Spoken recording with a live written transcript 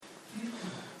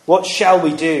What shall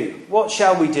we do? What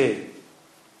shall we do?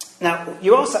 Now,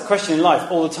 you ask that question in life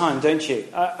all the time, don't you?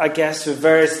 I guess with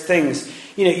various things.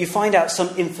 You know, you find out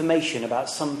some information about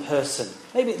some person.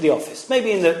 Maybe at the office,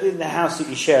 maybe in the house that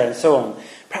you share and so on.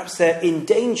 Perhaps they're in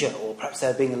danger, or perhaps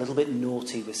they're being a little bit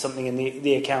naughty with something in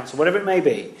the accounts, or whatever it may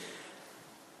be.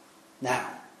 Now,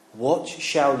 what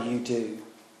shall you do?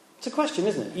 It's a question,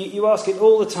 isn't it? You ask it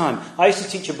all the time. I used to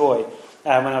teach a boy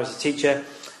when I was a teacher,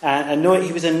 and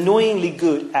he was annoyingly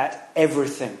good at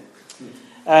everything.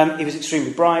 He was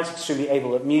extremely bright, extremely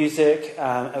able at music,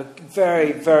 a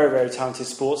very, very, very talented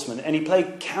sportsman. And he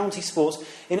played county sports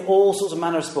in all sorts of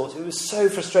manner of sports. It was so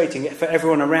frustrating for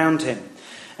everyone around him.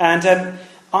 And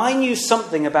I knew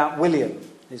something about William.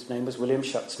 His name was William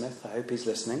Shucksmith. I hope he's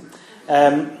listening.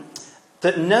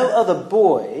 That no other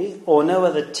boy or no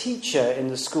other teacher in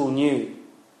the school knew.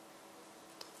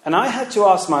 And I had to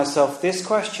ask myself this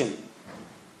question.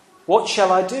 What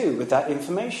shall I do with that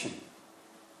information?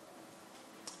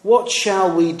 What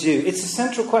shall we do? It's the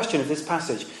central question of this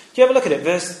passage. Do you have a look at it?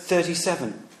 Verse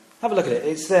 37. Have a look at it.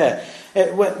 It's there.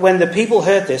 When the people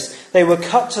heard this, they were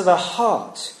cut to the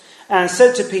heart and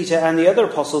said to Peter and the other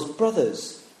apostles,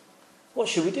 "Brothers, what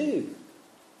should we do?"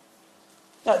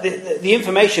 Now, the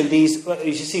information, these, as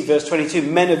you see, verse 22,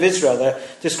 men of Israel, they're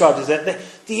described as that.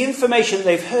 The information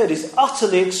they've heard is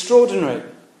utterly extraordinary.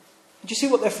 Do you see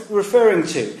what they're referring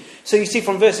to? So you see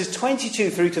from verses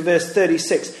 22 through to verse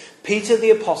 36, Peter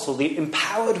the Apostle, the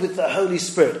empowered with the Holy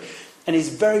Spirit, in his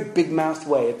very big-mouthed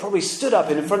way, had probably stood up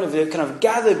in front of the kind of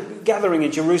gathering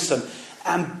in Jerusalem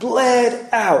and blared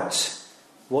out.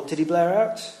 What did he blare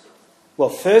out? Well,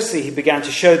 firstly, he began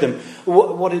to show them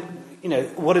what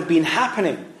had been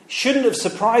happening. Shouldn't have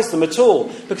surprised them at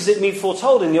all, because it had been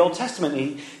foretold in the Old Testament.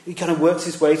 He kind of works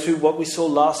his way through what we saw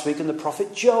last week in the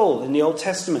prophet Joel in the Old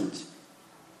Testament.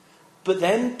 But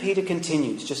then Peter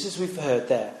continues, just as we've heard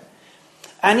there.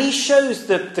 And he shows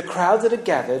the crowd that had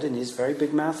gathered in his very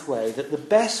big-mouthed way that the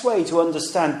best way to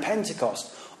understand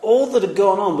Pentecost, all that had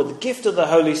gone on with the gift of the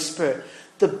Holy Spirit,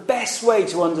 the best way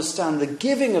to understand the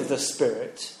giving of the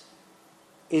Spirit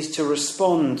is to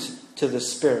respond to the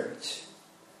Spirit.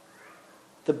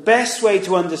 The best way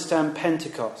to understand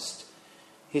Pentecost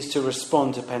is to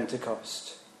respond to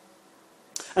Pentecost.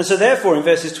 And so therefore, in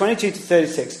verses 22 to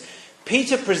 36,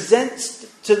 Peter presents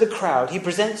to the crowd, he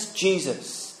presents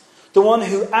Jesus, the one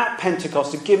who at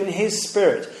Pentecost had given his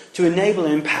Spirit to enable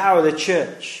and empower the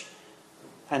church,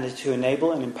 and to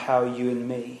enable and empower you and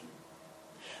me.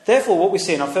 Therefore, what we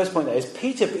see in our first point there is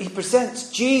Peter, he presents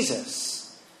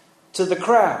Jesus to the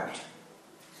crowd.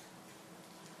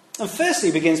 And firstly,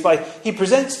 he begins by, he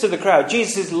presents to the crowd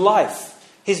Jesus'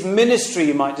 life, his ministry,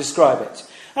 you might describe it.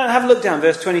 And have a look down,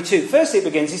 verse 22. Firstly, it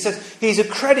begins, he says, he's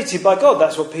accredited by God.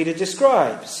 That's what Peter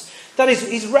describes. That is,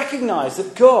 he's recognised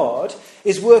that God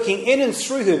is working in and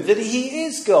through him, that he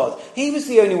is God. He was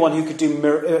the only one who could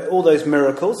do all those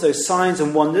miracles, those signs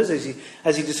and wonders,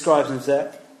 as he describes them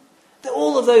there.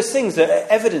 All of those things that are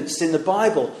evidenced in the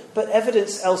Bible, but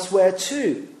evidenced elsewhere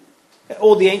too.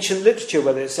 All the ancient literature,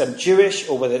 whether it's Jewish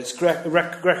or whether it's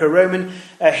Greco-Roman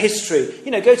history.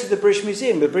 Go to the British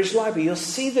Museum, the British Library, you'll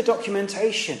see the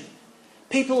documentation.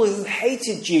 People who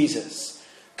hated Jesus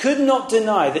could not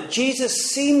deny that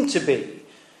Jesus seemed to be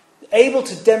able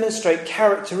to demonstrate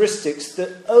characteristics that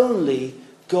only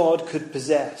God could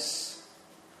possess.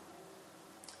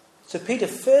 So Peter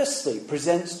firstly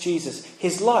presents Jesus,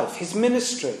 his life, his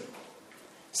ministry.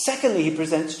 Secondly, he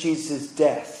presents Jesus'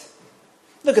 death.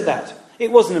 Look at that.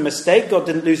 It wasn't a mistake. God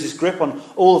didn't lose his grip on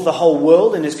all of the whole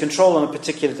world in his control on a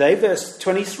particular day. Verse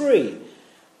 23.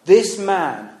 This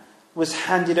man was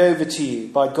handed over to you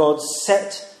by God's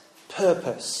set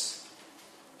purpose.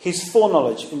 His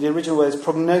foreknowledge, in the original word is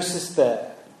prognosis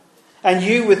there. And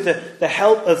you, with the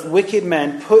help of wicked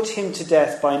men, put him to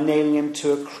death by nailing him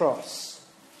to a cross.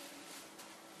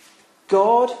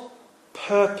 God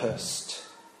purposed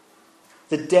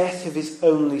the death of his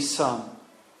only son.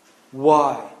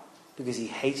 Why? Because he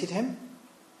hated him?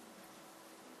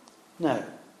 No.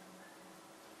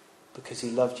 Because he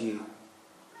loved you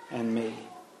and me.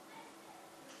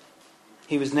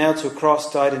 He was nailed to a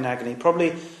cross, died in agony,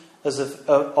 probably as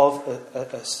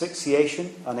of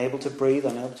asphyxiation, unable to breathe,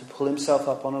 unable to pull himself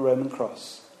up on a Roman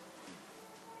cross.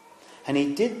 And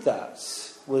he did that,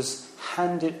 was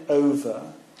handed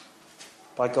over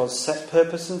by God's set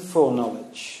purpose and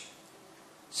foreknowledge,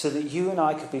 so that you and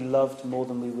I could be loved more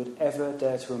than we would ever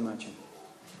dare to imagine.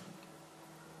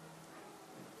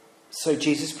 So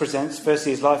Jesus presents,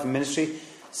 firstly, his life and ministry.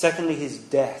 Secondly, his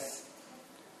death.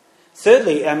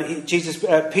 Thirdly,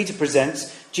 Peter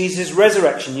presents Jesus'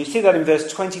 resurrection. You see that in verse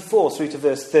 24 through to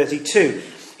verse 32.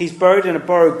 He's buried in a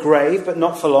borrowed grave, but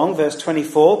not for long. Verse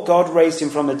 24, God raised him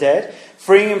from the dead,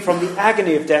 freeing him from the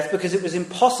agony of death because it was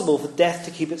impossible for death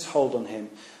to keep its hold on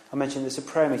him. I mentioned this at a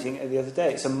prayer meeting the other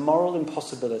day. It's a moral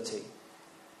impossibility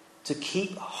to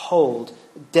keep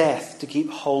death to keep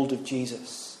hold of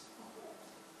Jesus.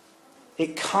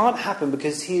 It can't happen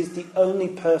because he is the only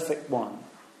perfect one.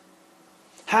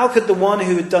 How could the one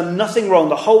who had done nothing wrong,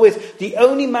 the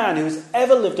only man who has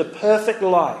ever lived a perfect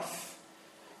life,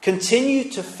 continue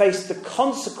to face the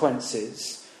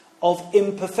consequences of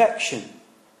imperfection,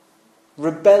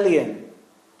 rebellion,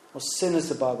 or sin as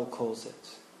the Bible calls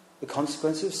it? The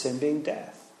consequences of sin being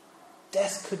death.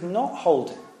 Death could not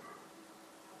hold him.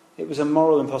 It was a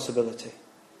moral impossibility.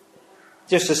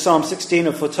 Just as Psalm 16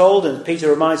 had foretold, and Peter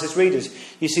reminds his readers,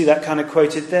 you see that kind of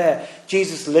quoted there.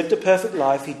 Jesus lived a perfect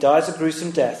life, he dies a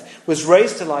gruesome death, was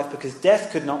raised to life because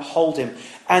death could not hold him.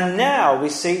 And now we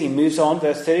see, he moves on,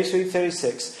 verse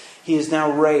 33-36, he is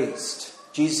now raised.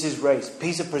 Jesus is raised.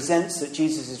 Peter presents that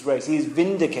Jesus is raised. He is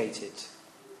vindicated.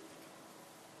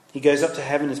 He goes up to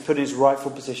heaven and is put in his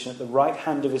rightful position at the right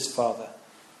hand of his Father.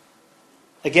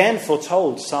 Again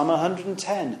foretold, Psalm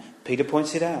 110, Peter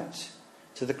points it out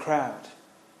to the crowd.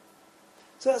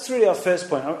 So that's really our first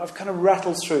point. I've kind of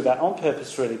rattled through that on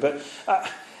purpose, really. But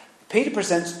Peter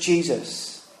presents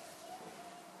Jesus.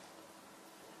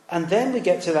 And then we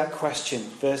get to that question,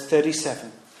 verse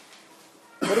 37.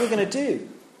 What are we going to do?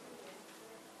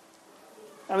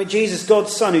 I mean, Jesus,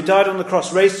 God's Son, who died on the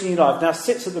cross, raised to new life, now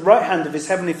sits at the right hand of his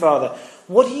heavenly Father.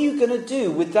 What are you going to do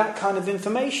with that kind of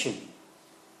information?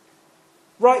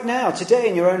 Right now, today,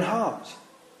 in your own heart.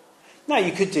 Now,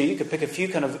 you could pick a few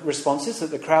kind of responses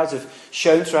that the crowds have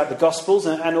shown throughout the Gospels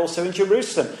and also in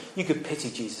Jerusalem. You could pity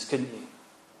Jesus, couldn't you?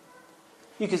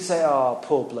 You could say, oh,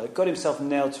 poor bloke, got himself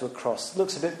nailed to a cross.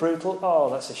 Looks a bit brutal. Oh,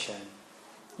 that's a shame.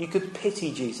 You could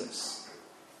pity Jesus.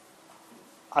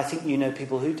 I think you know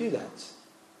people who do that.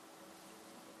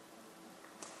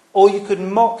 Or you could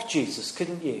mock Jesus,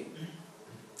 couldn't you?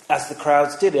 As the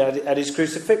crowds did at his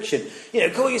crucifixion.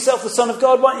 Call yourself the Son of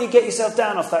God, why don't you get yourself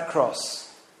down off that cross?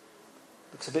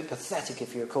 Looks a bit pathetic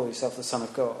if you call yourself the Son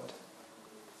of God.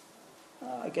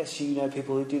 I guess you know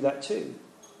people who do that too.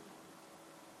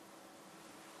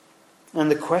 And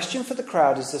the question for the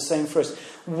crowd is the same for us.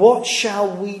 What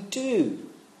shall we do?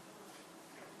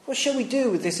 What shall we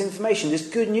do with this information, this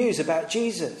good news about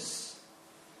Jesus?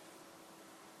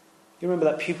 You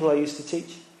remember that pupil I used to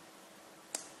teach?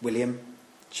 William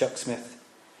Chuck Smith.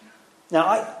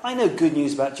 Now, I know good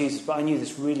news about Jesus, but I knew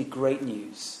this really great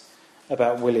news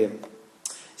about William.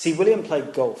 See, William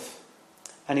played golf,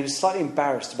 and he was slightly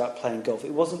embarrassed about playing golf.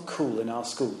 It wasn't cool in our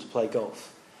school to play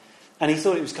golf. And he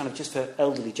thought it was kind of just for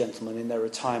elderly gentlemen in their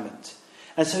retirement.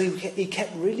 And so he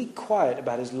kept really quiet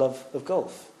about his love of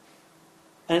golf.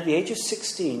 And at the age of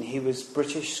 16, he was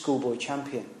British schoolboy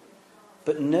champion.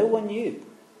 But no one knew.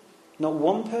 Not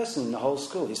one person in the whole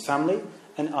school. His family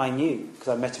and I knew, because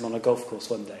I met him on a golf course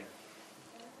one day.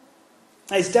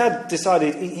 His dad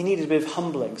decided he needed a bit of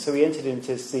humbling, so he entered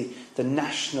into the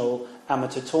national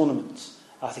amateur tournament.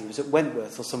 I think it was at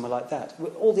Wentworth or somewhere like that.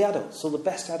 All the adults, all the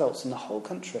best adults in the whole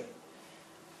country.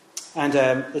 And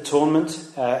the tournament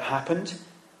happened,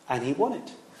 and he won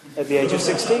it at the age of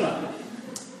 16.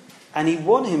 And he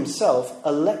won himself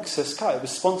a Lexus car. It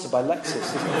was sponsored by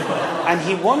Lexus. And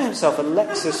he won himself a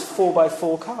Lexus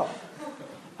 4x4 car.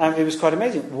 And it was quite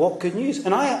amazing. What good news.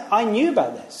 And I knew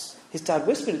about this. His dad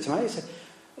whispered it to me. He said,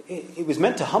 it was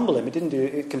meant to humble him. It didn't do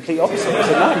the complete opposite. It was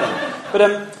a nightmare.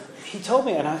 But he told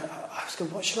me, and I was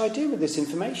going, what should I do with this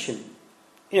information?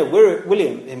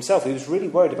 William himself, he was really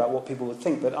worried about what people would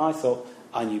think, but I thought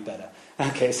I knew better.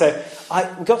 Okay, so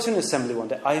we got to an assembly one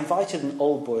day. I invited an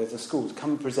old boy of the school to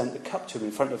come and present the cup to him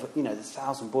in front of, the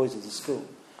 1,000 boys of the school.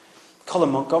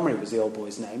 Colin Montgomery was the old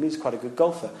boy's name. He was quite a good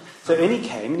golfer. So in he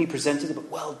came and he presented it, but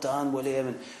well done, William.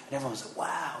 And everyone was like,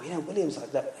 wow, William's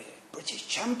like that British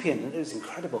champion. And it was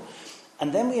incredible.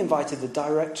 And then we invited the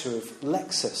director of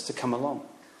Lexus to come along.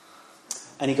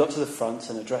 And he got to the front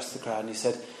and addressed the crowd and he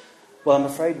said, well, I'm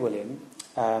afraid, William,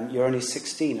 you're only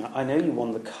 16. I know you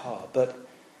won the car, but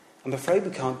I'm afraid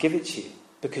we can't give it to you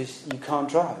because you can't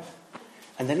drive.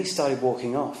 And then he started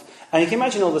walking off. And you can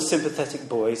imagine all the sympathetic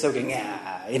boys, they're going,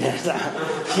 yeah, you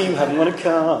haven't won a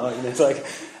car. It's like,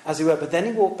 as he were. But then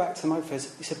he walked back to the microphone.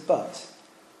 He said, but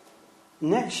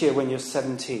next year when you're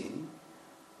 17,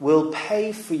 we'll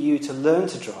pay for you to learn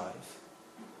to drive.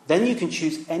 Then you can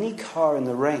choose any car in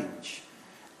the range.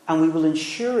 And we will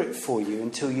insure it for you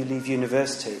until you leave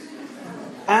university.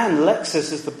 And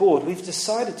Lexus, as the board, we've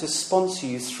decided to sponsor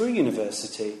you through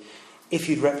university if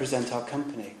you'd represent our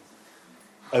company.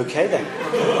 Okay then,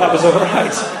 that was all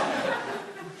right.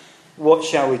 what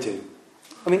shall we do?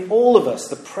 I mean, all of us,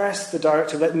 the press, the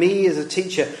director, like me as a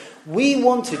teacher, we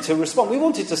wanted to respond. We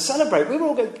wanted to celebrate. We were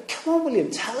all going, come on,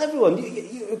 William, tell everyone.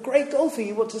 You're a great golfer.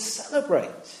 You want to celebrate.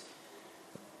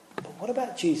 But what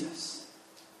about Jesus?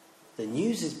 The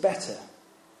news is better.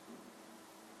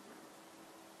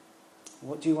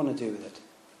 What do you want to do with it?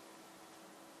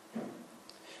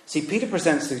 See, Peter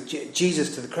presents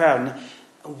Jesus to the crowd.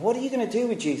 And what are you going to do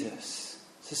with Jesus?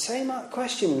 It's the same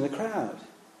question in the crowd.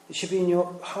 It should be in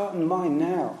your heart and mind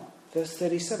now. Verse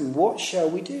 37. What shall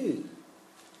we do?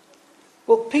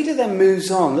 Well, Peter then moves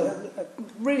on.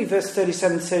 Really, verse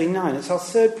 37 to 39. It's our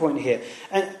third point here.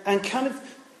 And kind of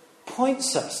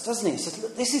points us, doesn't he? He says,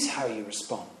 look, this is how you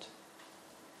respond.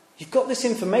 You've got this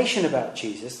information about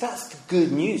Jesus. That's the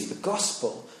good news, the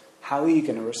gospel. How are you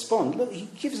going to respond? Look, he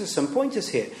gives us some pointers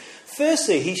here.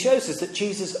 Firstly, he shows us that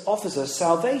Jesus offers us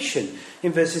salvation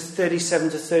in verses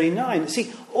 37 to 39.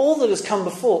 See, all that has come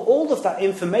before, all of that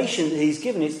information that he's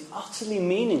given is utterly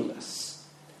meaningless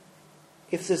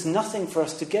if there's nothing for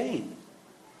us to gain.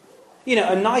 You know,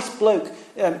 a nice bloke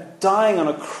dying on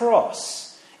a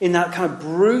cross in that kind of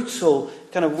brutal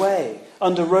kind of way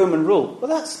under Roman rule. Well,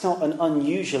 that's not an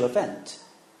unusual event.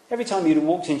 Every time you'd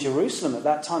walked in Jerusalem at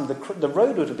that time, the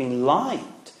road would have been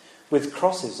lined with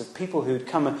crosses of people who had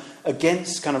come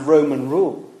against kind of Roman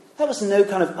rule. That was no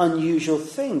kind of unusual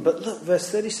thing. But look, verse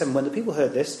 37, when the people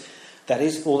heard this, that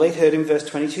is, all they'd heard in verse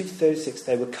 22 to 36,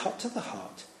 they were cut to the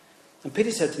heart. And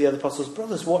Peter said to the other apostles,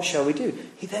 brothers, what shall we do?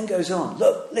 He then goes on,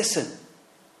 look, listen,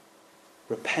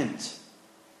 repent,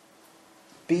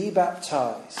 be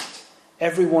baptized,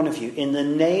 every one of you, in the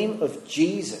name of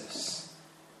Jesus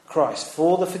Christ,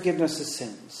 for the forgiveness of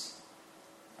sins,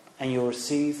 and you'll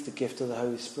receive the gift of the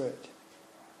Holy Spirit.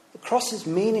 The cross is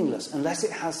meaningless unless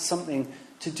it has something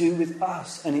to do with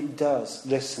us, and it does.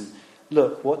 Listen,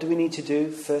 look, what do we need to do?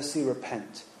 Firstly,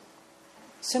 repent.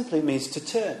 Simply it means to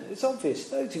turn. It's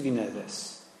obvious. Loads of you know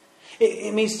this.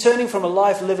 It means turning from a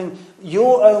life living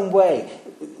your own way,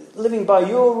 living by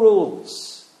your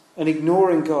rules, and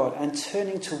ignoring God, and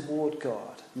turning toward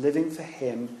God, living for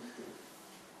Him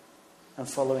and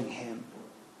following Him.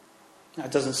 Now,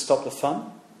 it doesn't stop the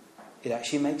fun. It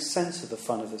actually makes sense of the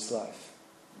fun of this life.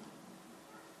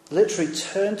 Literally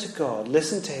turn to God,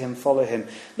 listen to Him, follow Him.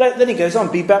 Then he goes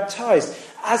on, be baptized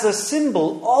as a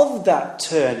symbol of that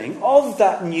turning, of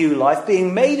that new life,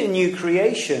 being made a new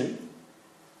creation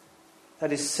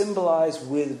that is symbolized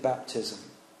with baptism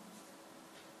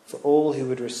for all who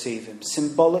would receive Him,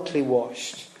 symbolically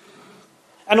washed.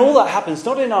 And all that happens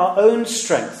not in our own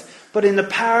strength, but in the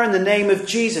power and the name of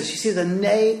Jesus. You see,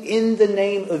 in the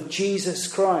name of Jesus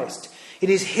Christ. It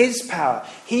is His power.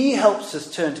 He helps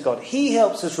us turn to God. He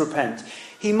helps us repent.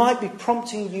 He might be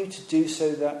prompting you to do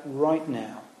so that right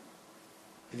now.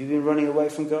 Have you been running away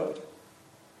from God?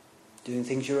 Doing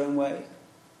things your own way?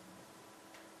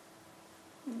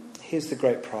 Here's the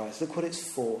great prize. Look what it's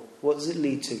for. What does it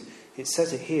lead to? It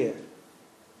says it here.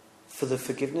 For the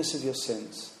forgiveness of your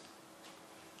sins.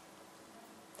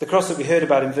 The cross that we heard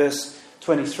about in verse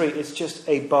 23 is just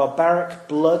a barbaric,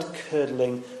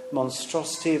 blood-curdling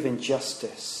monstrosity of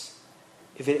injustice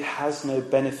if it has no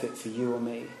benefit for you or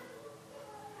me.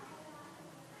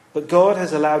 But God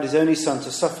has allowed His only Son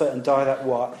to suffer and die that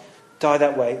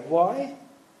way. Why?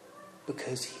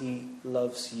 Because He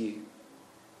loves you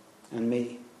and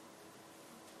me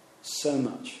so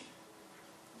much.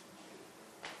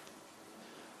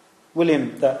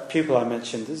 William, that pupil I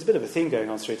mentioned, there's a bit of a theme going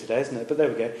on through today, isn't it? But there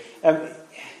we go.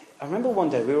 I remember one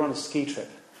day we were on a ski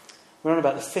trip. We were on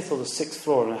about the 5th or the 6th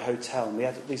floor in a hotel, and we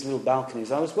had these little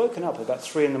balconies. I was woken up at about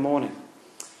 3 a.m.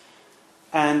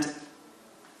 And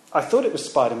I thought it was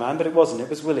Spider-Man, but it wasn't. It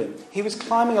was William. He was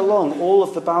climbing along all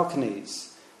of the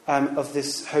balconies of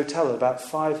this hotel at about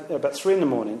 3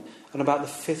 a.m. and about the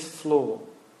 5th floor.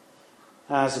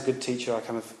 As a good teacher, I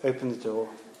kind of opened the door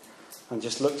and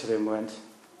just looked at him and went,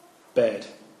 bed.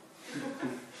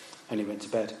 And he went to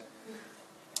bed.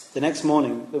 The next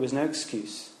morning, there was no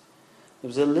excuse. There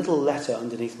was a little letter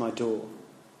underneath my door.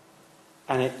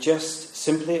 And it just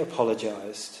simply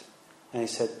apologised. And he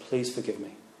said, please forgive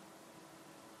me.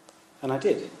 And I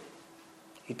did.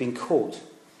 He'd been caught.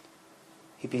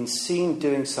 He'd been seen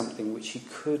doing something which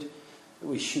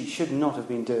he should not have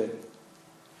been doing.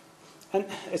 And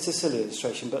it's a silly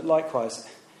illustration, but likewise,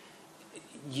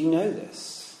 you know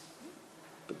this.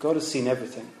 But God has seen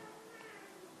everything.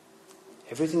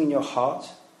 Everything in your heart,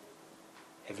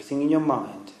 everything in your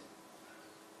mind,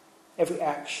 every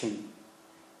action.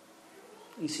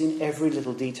 He's seen every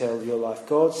little detail of your life.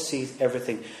 God sees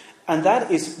everything. And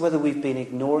that is whether we've been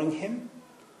ignoring Him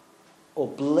or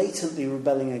blatantly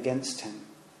rebelling against Him.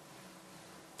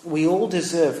 We all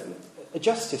deserve a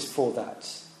justice for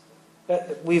that.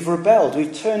 We've rebelled,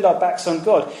 we've turned our backs on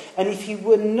God. And if you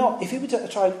were to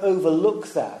try and overlook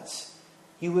that,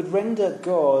 you would render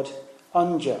God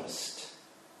unjust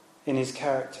in his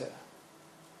character.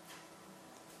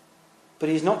 But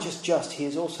he's not just just, he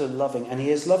is also loving. And he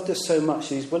has loved us so much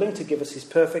that he's willing to give us his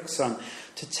perfect Son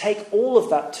to take all of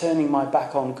that turning my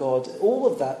back on God, all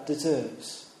of that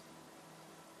deserves.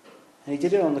 And he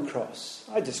did it on the cross.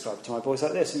 I describe it to my boys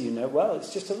like this, and you know, well,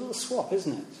 it's just a little swap,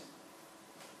 isn't it?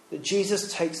 That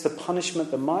Jesus takes the punishment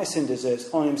that my sin deserves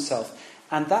on himself.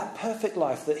 And that perfect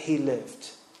life that he lived,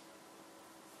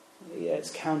 yeah, it's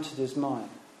counted as mine.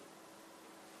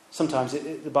 Sometimes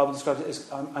the Bible describes it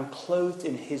as I'm clothed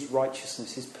in his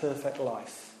righteousness, his perfect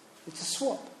life. It's a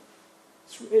swap.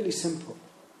 It's really simple.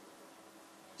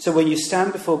 So when you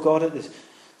stand before God at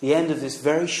the end of this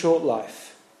very short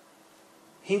life,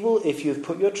 he will, if you have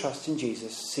put your trust in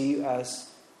Jesus, see you as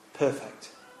perfect.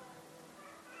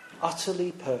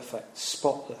 Utterly perfect,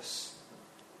 spotless.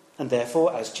 And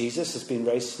therefore, as Jesus has been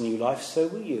raised to new life, so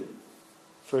will you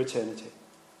for eternity.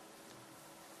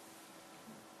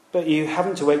 But you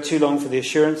haven't to wait too long for the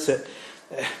assurance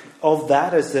of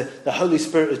that, as the Holy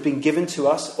Spirit has been given to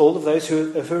us, all of those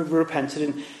who have repented.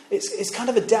 And it's kind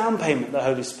of a down payment, the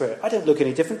Holy Spirit. I don't look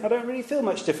any different. I don't really feel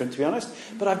much different, to be honest.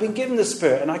 But I've been given the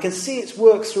Spirit, and I can see its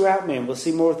work throughout me, and we'll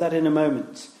see more of that in a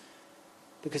moment.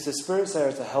 Because the Spirit's there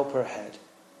as a helper ahead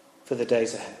for the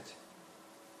days ahead.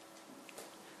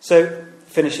 So,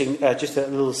 finishing just a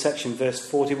little section, verse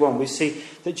 41, we see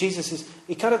that Jesus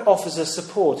he kind of offers us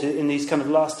support in these kind of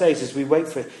last days as we wait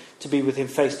for to be with him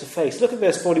face to face. Look at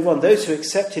verse 41. Those who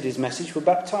accepted his message were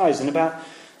baptized, and about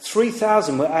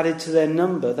 3,000 were added to their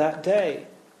number that day.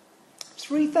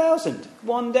 3,000,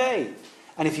 one day.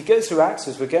 And if you go through Acts,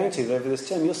 as we're going to over this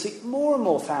term, you'll see more and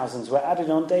more thousands were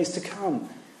added on days to come.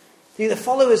 The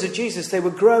followers of Jesus, they were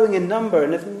growing in number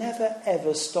and have never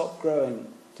ever stopped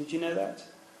growing. Did you know that?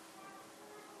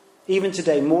 Even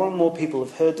today, more and more people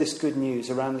have heard this good news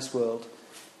around this world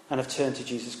and have turned to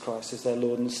Jesus Christ as their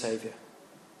Lord and Saviour.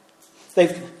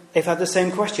 They've had the same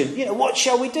question. What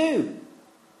shall we do?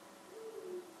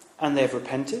 And they've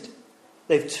repented.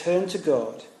 They've turned to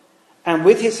God. And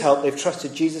with his help, they've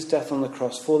trusted Jesus' death on the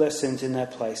cross for their sins in their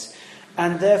place.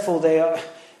 And therefore,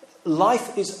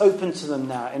 life is open to them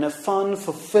now in a fun,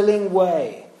 fulfilling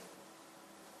way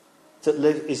that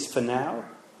is for now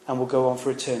and will go on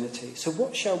for eternity. So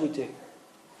what shall we do?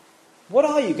 What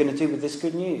are you going to do with this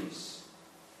good news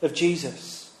of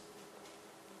Jesus?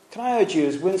 Can I urge you,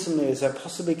 as winsomely as I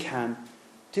possibly can,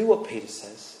 do what Peter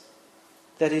says.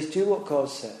 That is, do what God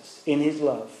says in his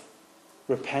love.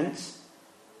 Repent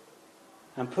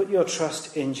and put your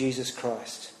trust in Jesus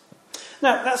Christ.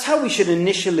 Now, that's how we should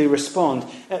initially respond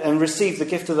and receive the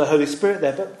gift of the Holy Spirit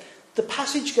there. But the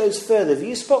passage goes further. Do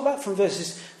you spot that from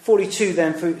verses 42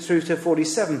 then through to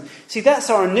 47? See, that's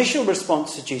our initial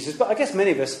response to Jesus. But I guess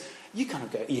many of us, you kind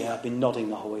of go, yeah, I've been nodding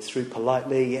the whole way through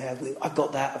politely. Yeah, I've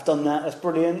got that. I've done that. That's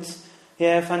brilliant.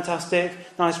 Yeah, fantastic.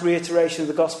 Nice reiteration of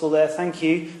the gospel there. Thank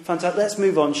you. Fantastic. Let's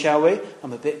move on, shall we?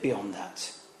 I'm a bit beyond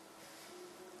that.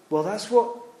 Well, that's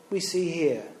what we see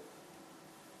here.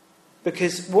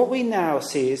 Because what we now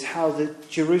see is how the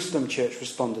Jerusalem church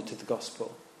responded to the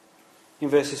gospel. In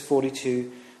verses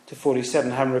 42 to 47,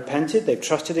 having repented, they've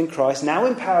trusted in Christ, now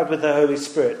empowered with the Holy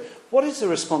Spirit. What is the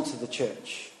response of the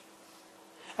church?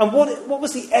 And what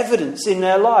was the evidence in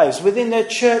their lives, within their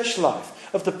church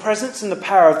life, of the presence and the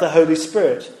power of the Holy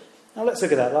Spirit? Now let's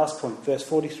look at that last point, verse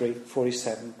 43,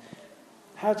 47.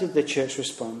 How did the church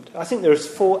respond? I think there are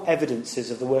 4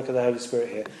 evidences of the work of the Holy Spirit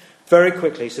here. Very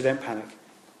quickly, so don't panic.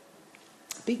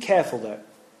 Be careful, though.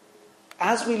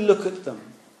 As we look at them,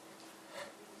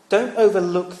 don't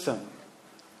overlook them.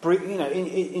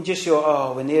 In just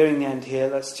your, we're nearing the end here,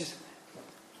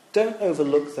 don't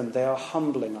overlook them. They are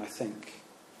humbling, I think.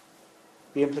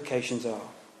 The implications are,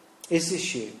 is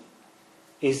this you?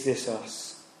 Is this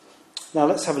us? Now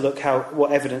let's have a look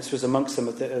what evidence was amongst them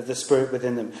of the Spirit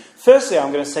within them. Firstly,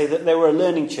 I'm going to say that they were a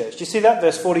learning church. Do you see that,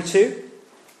 verse 42?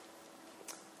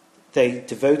 They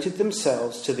devoted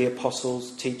themselves to the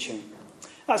apostles' teaching.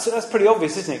 That's pretty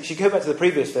obvious, isn't it? Because you go back to the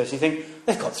previous verse and you think,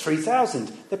 they've got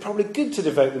 3,000. They're probably good to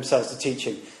devote themselves to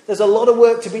teaching. There's a lot of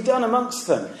work to be done amongst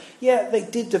them. Yeah, they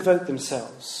did devote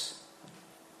themselves.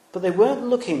 But they weren't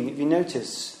looking, if you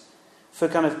notice, for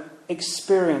kind of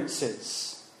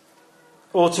experiences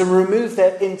or to remove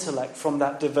their intellect from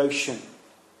that devotion.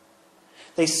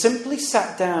 They simply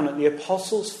sat down at the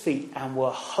apostles' feet and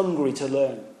were hungry to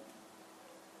learn.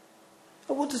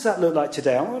 What does that look like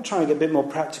today? I want to try and get a bit more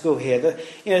practical here.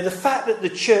 The fact that the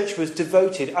church was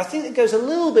devoted, I think it goes a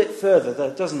little bit further,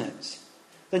 though, doesn't it,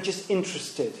 than just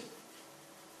interested.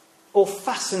 or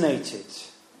fascinated?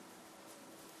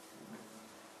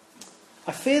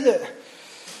 I fear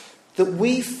that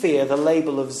we fear the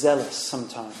label of zealous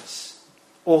sometimes,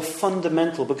 or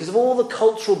fundamental, because of all the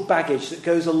cultural baggage that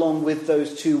goes along with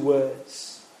those two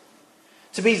words.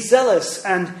 To be zealous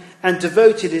and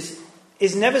devoted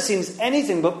is never seen as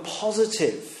anything but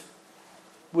positive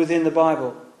within the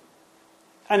Bible.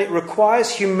 And it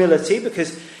requires humility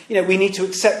because, we need to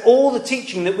accept all the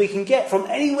teaching that we can get from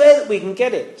anywhere that we can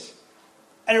get it.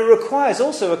 And it requires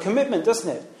also a commitment, doesn't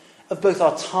it, of both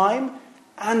our time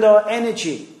and our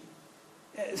energy.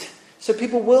 So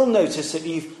people will notice that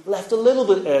you've left a little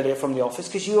bit earlier from the office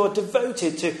because you are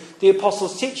devoted to the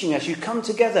apostles' teaching as you come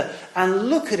together and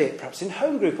look at it, perhaps in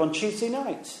home group on Tuesday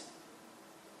night.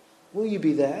 Will you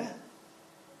be there?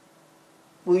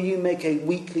 Will you make a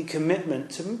weekly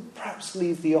commitment to perhaps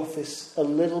leave the office a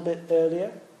little bit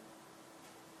earlier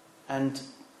and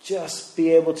just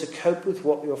be able to cope with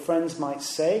what your friends might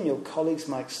say and your colleagues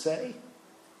might say?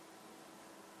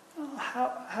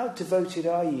 How devoted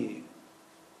are you?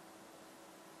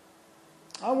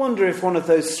 I wonder if one of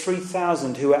those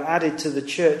 3,000 who were added to the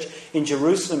church in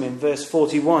Jerusalem in verse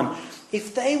 41,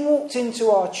 if they walked into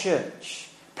our church,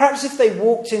 perhaps if they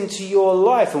walked into your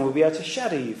life and would be able to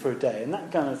shadow you for a day and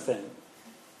that kind of thing,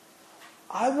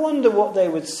 I wonder what they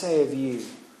would say of you.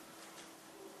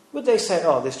 Would they say,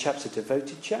 oh, this chap's a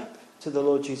devoted chap to the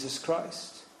Lord Jesus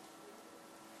Christ?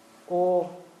 Or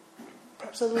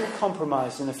perhaps a little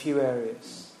compromised in a few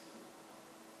areas?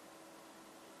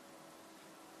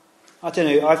 I don't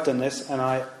know, I've done this and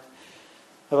I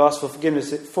have asked for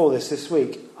forgiveness for this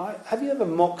week. Have you ever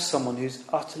mocked someone who's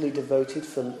utterly devoted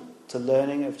to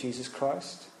learning of Jesus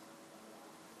Christ?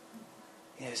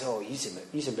 He's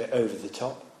a bit over the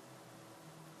top.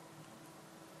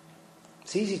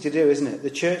 It's easy to do, isn't it? The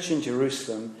church in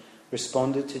Jerusalem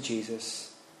responded to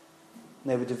Jesus.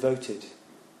 And they were devoted.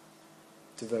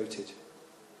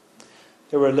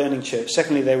 They were a learning church.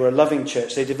 Secondly, they were a loving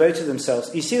church. They devoted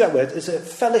themselves. You see that word? There's a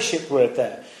fellowship word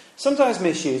there. Sometimes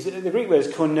misused. The Greek word is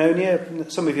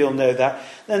koinonia. Some of you will know that.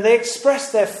 And they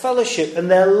expressed their fellowship and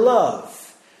their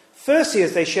love. Firstly,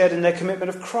 as they shared in their commitment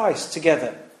of Christ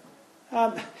together.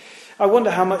 I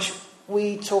wonder how much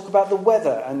we talk about the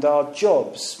weather and our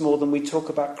jobs more than we talk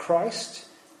about Christ.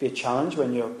 Be a challenge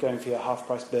when you're going for your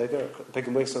half-price burger at Pig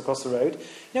and Whistle across the road.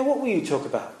 What will you talk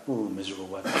about? Ooh, miserable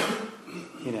weather.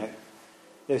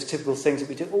 Those typical things that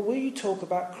we do. Or will you talk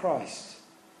about Christ?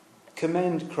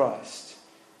 Commend Christ.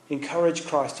 Encourage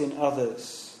Christ in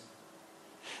others.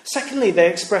 Secondly, they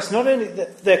express not only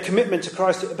their commitment to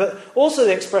Christ, but also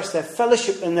they express their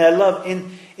fellowship and their love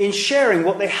in sharing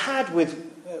what they had with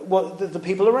the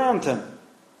people around them.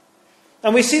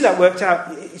 And we see that worked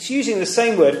out. It's using the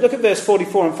same word. Look at verse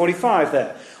 44 and 45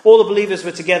 there. All the believers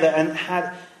were together and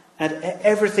had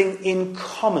everything in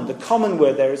common. The common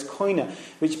word there is koina,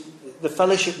 which the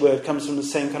fellowship word comes from the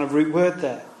same kind of root word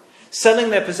there. Selling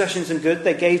their possessions and goods,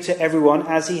 they gave to everyone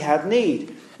as he had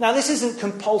need. Now, this isn't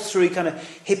compulsory kind of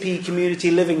hippie community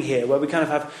living here, where we kind of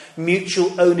have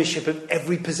mutual ownership of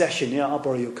every possession. I'll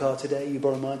borrow your car today, you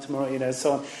borrow mine tomorrow,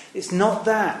 so on. It's not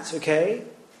that, okay?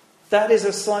 That is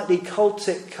a slightly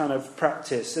cultic kind of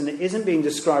practice, and it isn't being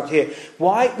described here.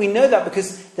 Why? We know that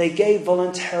because they gave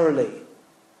voluntarily.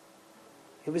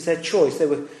 It was their choice.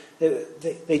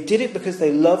 They did it because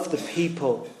they loved the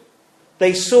people.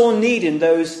 They saw need in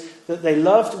those that they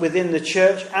loved within the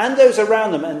church and those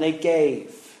around them, and they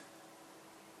gave.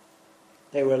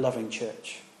 They were a loving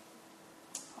church.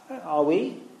 Are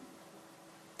we?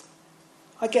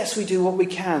 I guess we do what we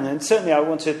can. And certainly I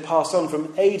want to pass on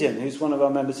from Aidan, who's one of our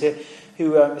members here,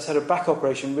 who has had a back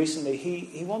operation recently.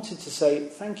 He wanted to say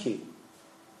thank you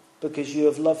because you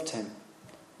have loved him.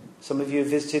 Some of you have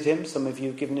visited him, some of you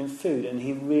have given him food, and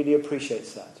he really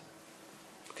appreciates that.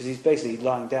 Because he's basically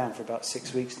lying down for about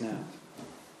 6 weeks now.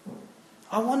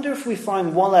 I wonder if we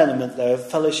find one element, though, of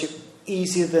fellowship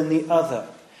easier than the other.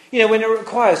 When it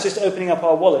requires just opening up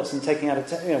our wallets and taking out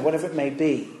whatever it may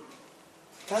be.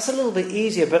 That's a little bit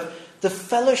easier, but the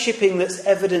fellowshipping that's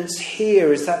evidenced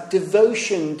here is that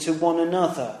devotion to one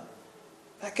another.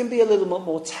 That can be a little bit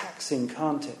more taxing,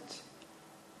 can't it?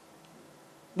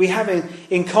 We have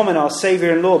in common our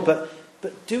Saviour and Lord, but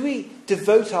do we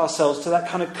devote ourselves to that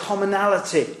kind of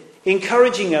commonality,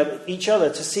 encouraging each other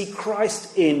to see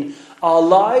Christ in our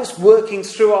lives, working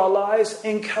through our lives,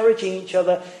 encouraging each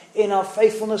other in our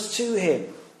faithfulness to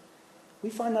him? We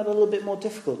find that a little bit more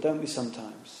difficult, don't we,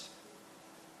 sometimes?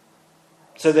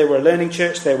 So they were a learning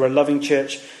church, they were a loving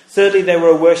church. Thirdly, they were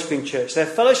a worshipping church. Their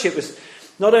fellowship was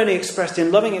not only expressed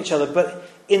in loving each other, but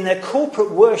in their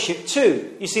corporate worship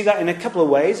too. You see that in a couple of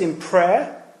ways. In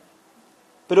prayer,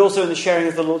 but also in the sharing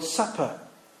of the Lord's Supper.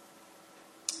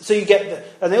 So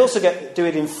and they also do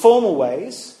it in formal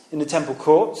ways, in the temple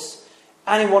courts,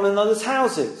 and in one another's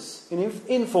houses, in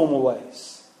informal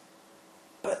ways.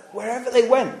 But wherever they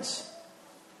went,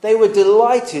 they were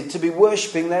delighted to be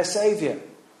worshipping their Saviour. Do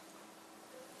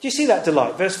you see that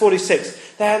delight? Verse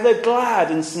 46, they had their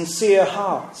glad and sincere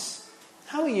hearts.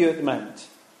 How are you at the moment?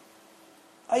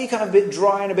 Are you kind of a bit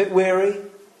dry and a bit weary?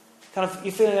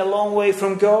 You're feeling a long way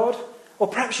from God? Or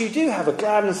perhaps you do have a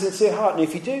glad and sincere heart, and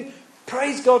if you do,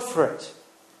 praise God for it.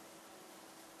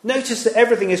 Notice that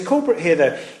everything is corporate here,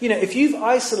 though. If you've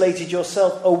isolated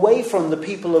yourself away from the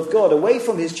people of God, away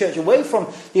from his church, away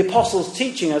from the apostles'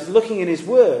 teaching as looking in his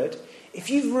word,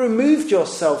 if you've removed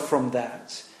yourself from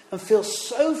that and feel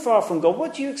so far from God,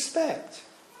 what do you expect?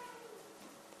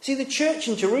 See, the church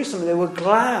in Jerusalem, they were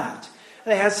glad.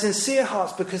 They had sincere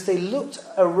hearts because they looked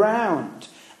around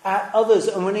at others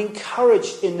and were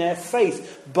encouraged in their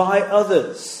faith by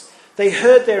others. They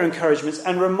heard their encouragements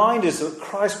and reminders that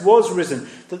Christ was risen,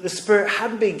 that the Spirit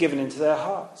hadn't been given into their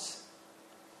hearts.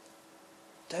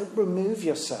 Don't remove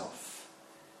yourself.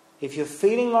 If you're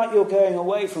feeling like you're going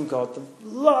away from God, the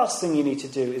last thing you need to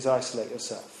do is isolate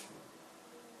yourself.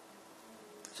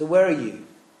 So where are you?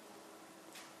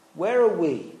 Where are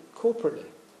we corporately?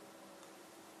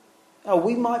 Oh,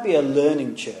 we might be a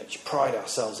learning church, pride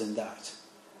ourselves in that.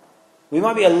 We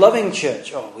might be a loving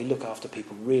church. Oh, we look after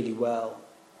people really well.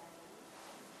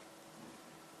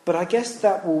 But I guess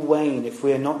that will wane if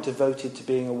we are not devoted to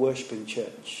being a worshipping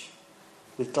church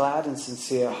with glad and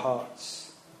sincere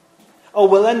hearts. Oh,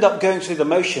 we'll end up going through the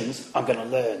motions. I'm going to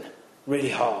learn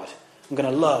really hard. I'm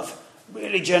going to love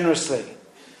really generously.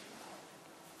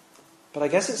 But I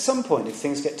guess at some point, if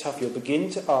things get tough, you'll begin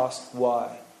to ask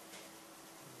why.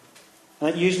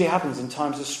 And that usually happens in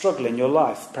times of struggle in your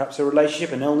life. Perhaps a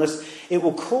relationship, an illness. It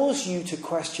will cause you to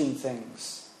question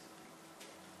things.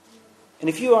 And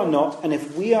if you are not, and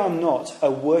if we are not a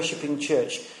worshipping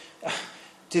church,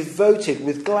 devoted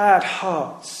with glad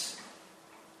hearts,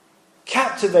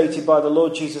 captivated by the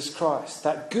Lord Jesus Christ,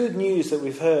 that good news that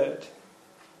we've heard,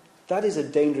 that is a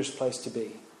dangerous place to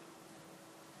be.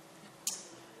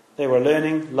 They were a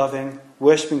learning, loving,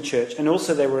 worshipping church, and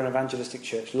also they were an evangelistic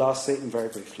church. Lastly, and very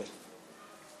briefly.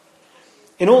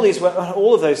 In all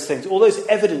of those things, all those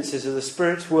evidences of the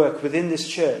Spirit's work within this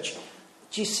church,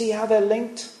 do you see how they're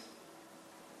linked?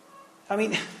 I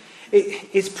mean,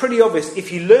 it's pretty obvious.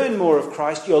 If you learn more of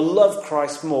Christ, you'll love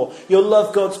Christ more. You'll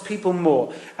love God's people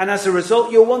more. And as a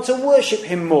result, you'll want to worship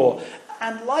him more.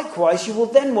 And likewise, you will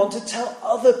then want to tell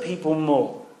other people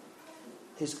more.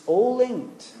 It's all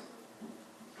linked.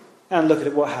 And look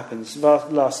at what happens.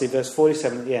 Lastly, verse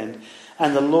 47 at the end.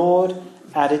 And the Lord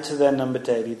added to their number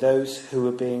daily those who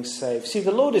were being saved. See,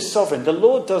 the Lord is sovereign. The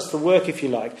Lord does the work, if you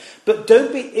like. But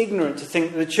don't be ignorant to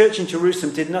think that the church in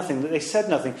Jerusalem did nothing, that they said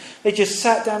nothing. They just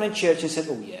sat down in church and said,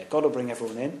 oh yeah, God will bring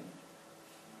everyone in.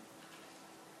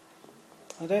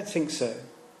 I don't think so.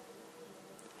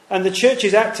 And the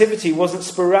church's activity wasn't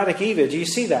sporadic either. Do you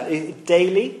see that?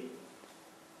 Daily,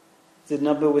 the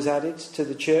number was added to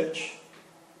the church.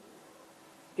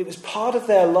 It was part of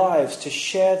their lives to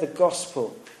share the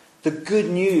gospel, the good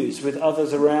news with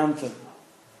others around them.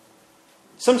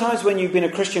 Sometimes when you've been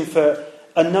a Christian for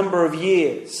a number of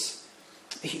years,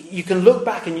 you can look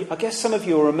back and I guess some of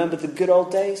you will remember the good old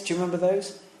days. Do you remember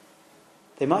those?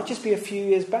 They might just be a few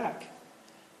years back.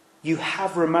 You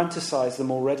have romanticized them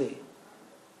already.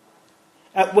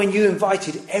 When you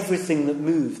invited everything that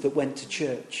moved that went to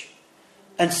church.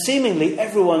 And seemingly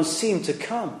everyone seemed to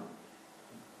come.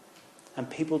 And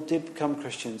people did become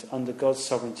Christians under God's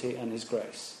sovereignty and his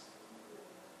grace.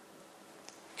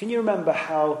 Can you remember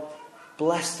how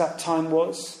blessed that time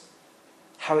was?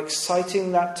 How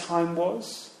exciting that time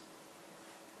was?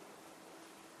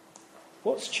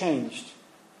 What's changed?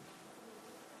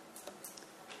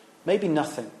 Maybe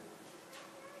nothing.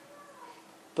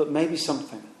 But maybe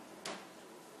something.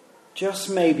 Just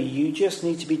maybe you just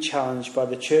need to be challenged by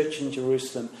the church in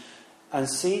Jerusalem and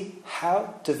see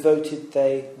how devoted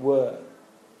they were.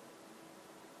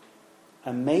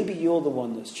 And maybe you're the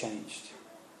one that's changed.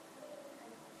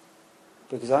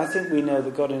 Because I think we know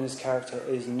that God in his character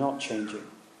is not changing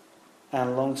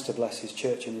and longs to bless his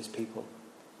church and his people.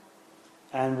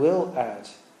 And will add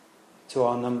to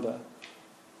our number.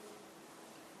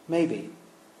 Maybe.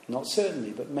 Not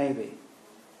certainly, but maybe.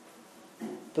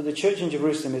 But the church in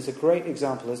Jerusalem is a great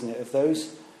example, isn't it, of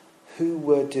those who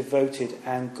were devoted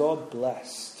and God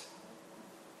blessed.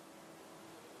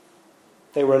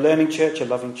 They were a learning church, a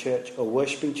loving church, a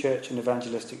worshipping church, an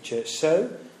evangelistic church.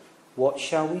 So, what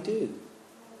shall we do?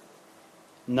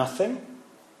 Nothing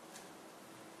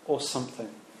or something?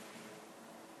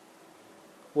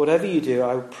 whatever you do,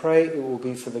 I pray it will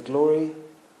be for the glory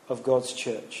of God's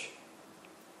church,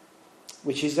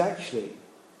 which is actually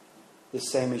the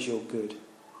same as your good.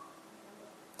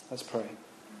 Let's pray.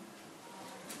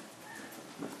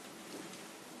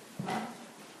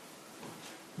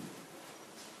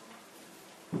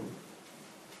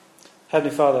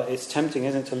 Heavenly Father, it's tempting,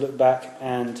 isn't it, to look back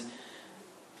and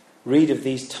read of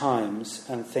these times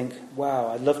and think, wow,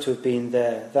 I'd love to have been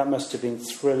there. That must have been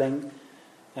thrilling,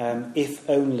 if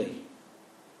only.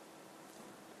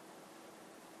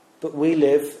 But we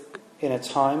live in a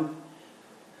time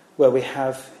where we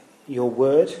have your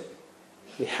word,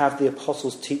 we have the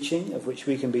apostles' teaching, of which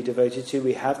we can be devoted to,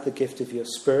 we have the gift of your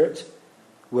Spirit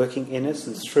working in us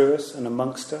and through us and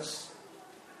amongst us.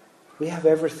 We have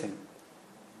everything.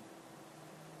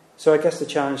 So I guess the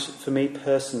challenge for me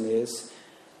personally is,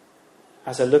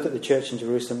 as I look at the church in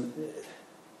Jerusalem,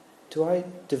 do I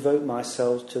devote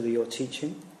myself to your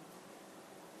teaching?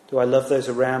 Do I love those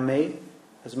around me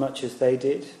as much as they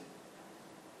did?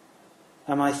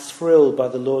 Am I thrilled by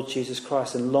the Lord Jesus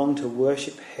Christ and long to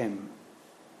worship him?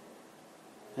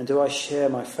 And do I share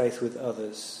my faith with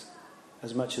others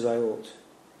as much as I ought?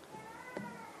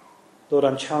 Lord,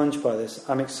 I'm challenged by this.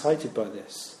 I'm excited by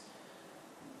this.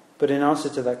 But in answer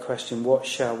to that question, what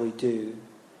shall we do?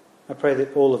 I pray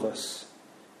that all of us,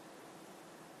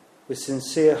 with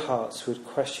sincere hearts, would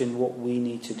question what we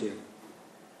need to do.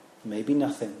 Maybe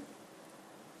nothing,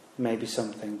 maybe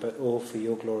something, but all for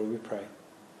your glory we pray.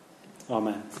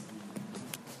 Amen.